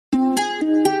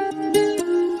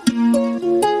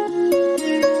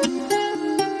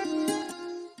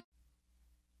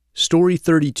Story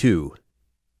 32.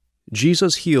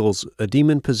 Jesus heals a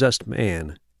demon-possessed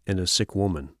man and a sick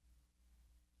woman.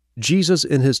 Jesus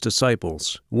and his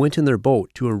disciples went in their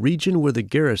boat to a region where the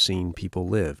Gerasene people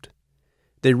lived.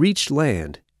 They reached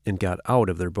land and got out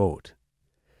of their boat.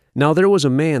 Now there was a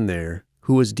man there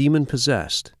who was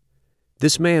demon-possessed.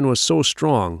 This man was so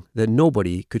strong that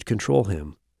nobody could control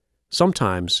him.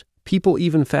 Sometimes people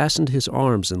even fastened his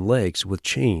arms and legs with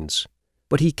chains,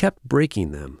 but he kept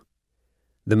breaking them.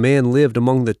 The man lived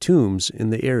among the tombs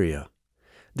in the area.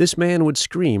 This man would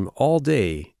scream all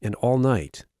day and all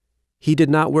night. He did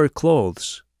not wear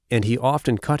clothes, and he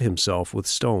often cut himself with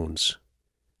stones.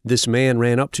 This man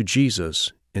ran up to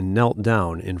Jesus and knelt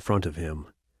down in front of him.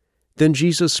 Then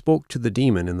Jesus spoke to the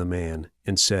demon in the man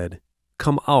and said,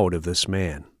 "Come out of this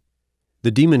man."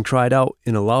 The demon cried out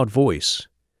in a loud voice,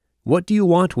 "What do you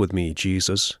want with me,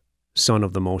 Jesus, Son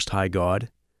of the Most High God?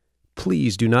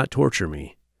 Please do not torture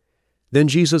me." Then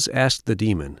Jesus asked the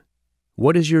demon,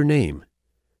 "What is your name?"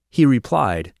 He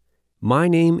replied, "My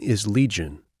name is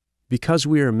Legion, because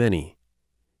we are many."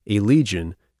 A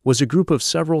legion was a group of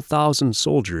several thousand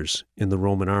soldiers in the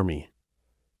Roman army.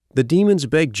 The demons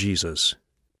begged Jesus,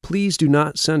 "Please do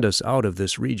not send us out of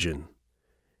this region."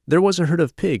 There was a herd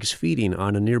of pigs feeding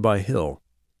on a nearby hill,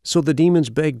 so the demons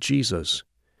begged Jesus,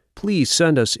 "Please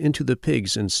send us into the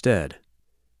pigs instead."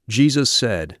 Jesus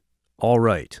said, "All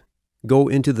right, go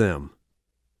into them."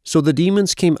 So the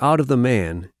demons came out of the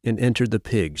man and entered the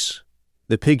pigs.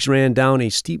 The pigs ran down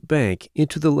a steep bank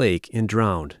into the lake and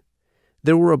drowned.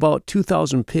 There were about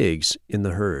 2,000 pigs in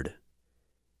the herd.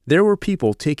 There were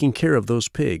people taking care of those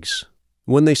pigs.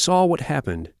 When they saw what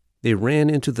happened, they ran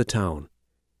into the town.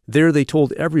 There they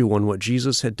told everyone what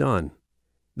Jesus had done.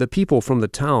 The people from the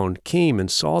town came and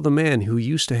saw the man who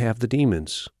used to have the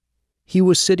demons. He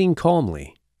was sitting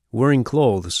calmly, wearing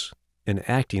clothes, and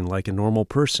acting like a normal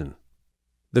person.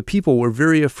 The people were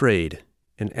very afraid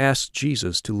and asked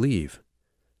Jesus to leave.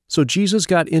 So Jesus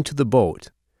got into the boat.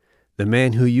 The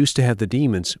man who used to have the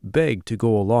demons begged to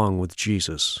go along with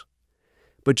Jesus.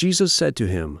 But Jesus said to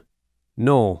him,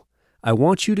 "No, I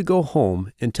want you to go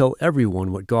home and tell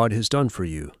everyone what God has done for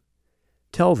you.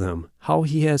 Tell them how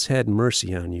he has had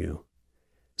mercy on you."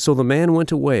 So the man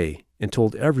went away and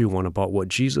told everyone about what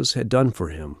Jesus had done for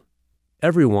him.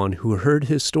 Everyone who heard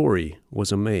his story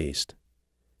was amazed.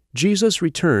 Jesus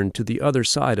returned to the other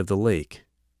side of the lake.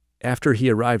 After he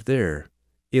arrived there,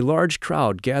 a large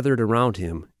crowd gathered around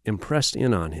him and pressed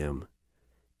in on him.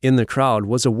 In the crowd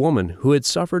was a woman who had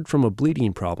suffered from a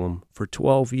bleeding problem for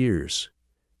 12 years.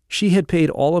 She had paid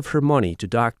all of her money to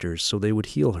doctors so they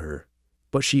would heal her,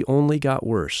 but she only got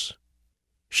worse.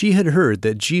 She had heard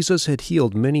that Jesus had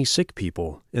healed many sick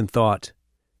people and thought,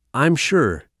 "I'm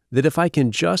sure that if I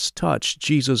can just touch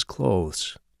Jesus'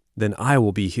 clothes, then I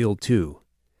will be healed too."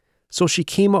 So she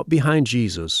came up behind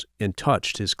Jesus and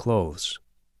touched his clothes.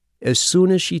 As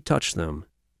soon as she touched them,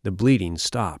 the bleeding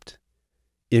stopped.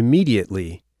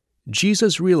 Immediately,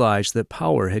 Jesus realized that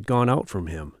power had gone out from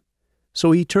him.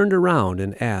 So he turned around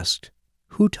and asked,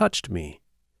 "Who touched me?"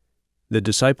 The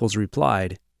disciples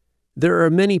replied, "There are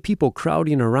many people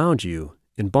crowding around you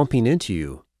and bumping into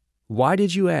you. Why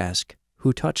did you ask,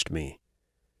 'Who touched me?'"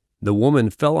 The woman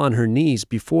fell on her knees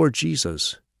before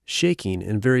Jesus, shaking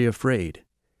and very afraid.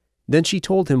 Then she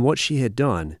told him what she had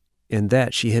done and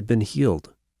that she had been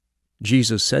healed.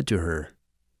 Jesus said to her,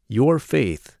 "Your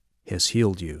faith has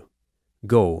healed you.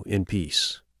 Go in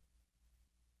peace."